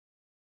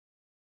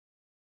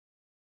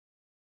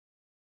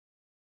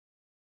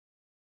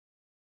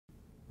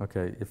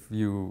Okay, if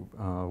you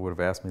would have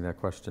asked me that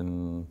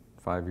question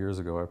 5 years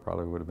ago, I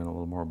probably would have been a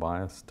little more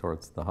biased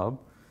towards the hub.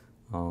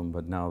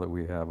 But now that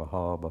we have a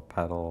hub, a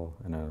pedal,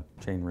 and a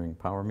chainring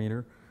power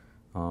meter,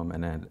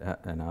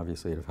 and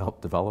obviously it have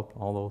helped develop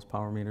all those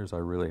power meters, I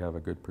really have a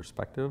good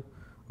perspective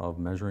of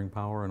measuring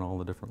power in all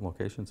the different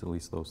locations, at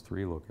least those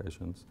 3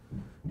 locations.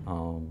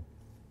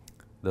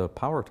 The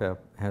PowerTap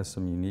has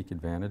some unique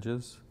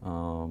advantages.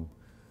 The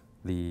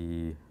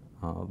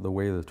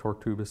way the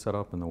torque tube is set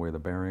up and the way the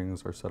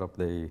bearings are set up,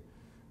 they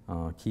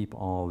keep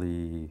all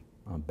the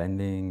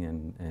bending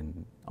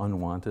and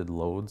unwanted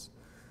loads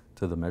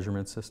to the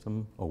measurement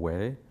system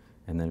away,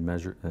 and then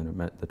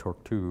the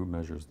torque tube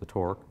measures the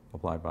torque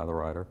applied by the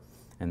rider,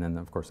 and then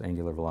of course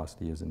angular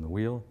velocity is in the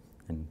wheel,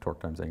 and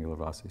torque times angular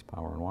velocity is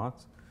power in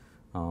watts.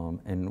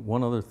 And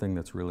one other thing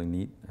that's really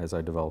neat, as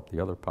I develop the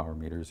other power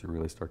meters, you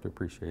really start to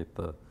appreciate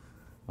the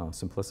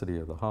simplicity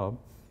of the hub,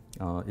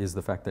 is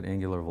the fact that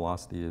angular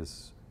velocity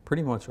is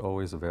pretty much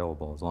always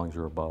available as long as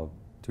you're above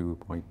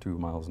 2.2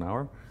 miles an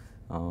hour.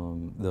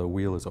 The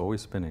wheel is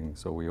always spinning,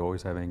 so we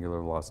always have angular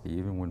velocity.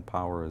 Even when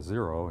power is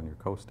 0 and you're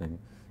coasting,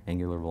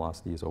 angular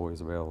velocity is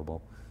always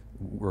available,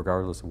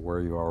 regardless of where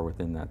you are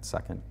within that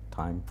second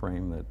time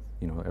frame that,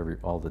 you know,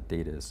 all the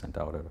data is sent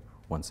out at a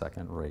 1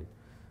 second rate.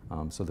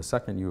 So the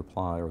second you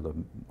apply, or the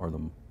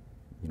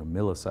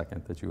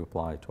millisecond that you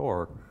apply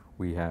torque,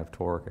 we have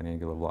torque and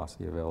angular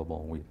velocity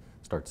available, and we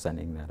start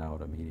sending that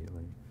out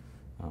immediately.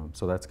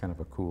 So that's kind of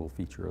a cool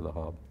feature of the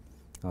hub.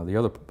 The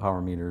other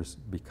power meters,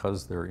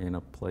 because they're in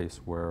a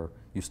place where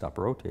you stop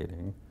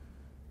rotating,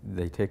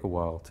 they take a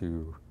while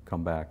to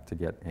come back to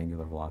get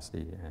angular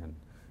velocity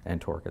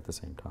and torque at the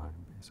same time,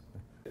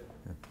 basically.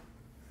 Yeah.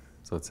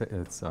 So it's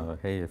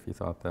hey, if you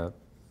thought that,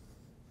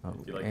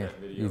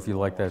 if you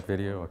like that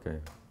video, okay.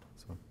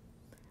 So,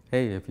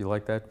 hey, if you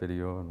like that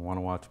video and want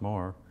to watch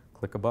more,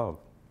 click above.